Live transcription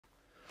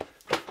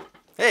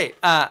Hey,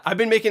 I've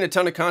been making a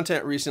ton of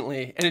content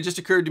recently, and it just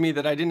occurred to me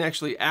that I didn't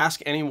actually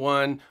ask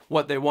anyone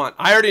what they want.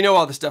 I already know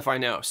all the stuff I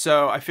know,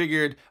 so I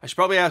figured I should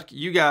probably ask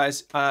you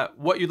guys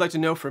what you'd like to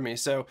know from me.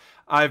 So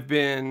I've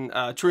been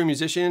a touring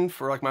musician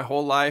for like my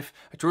whole life.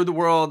 I toured the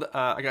world.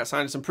 I got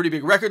signed to some pretty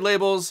big record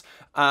labels.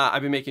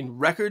 I've been making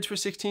records for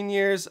 16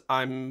 years.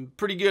 I'm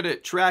pretty good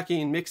at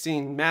tracking,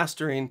 mixing,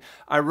 mastering.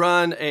 I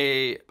run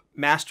a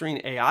mastering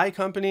AI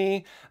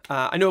company.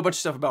 I know a bunch of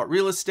stuff about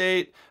real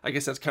estate. I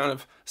guess that's kind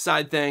of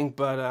side thing,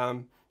 but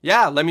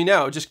yeah, let me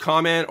know. Just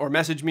comment or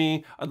message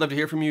me. I'd love to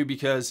hear from you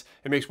because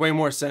it makes way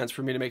more sense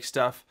for me to make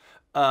stuff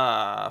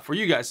for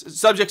you guys.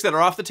 Subjects that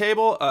are off the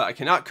table. I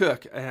cannot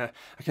cook. I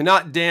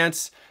cannot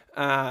dance.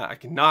 I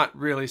cannot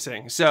really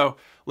sing. So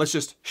let's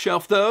just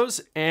shelf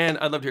those, and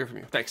I'd love to hear from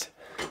you. Thanks.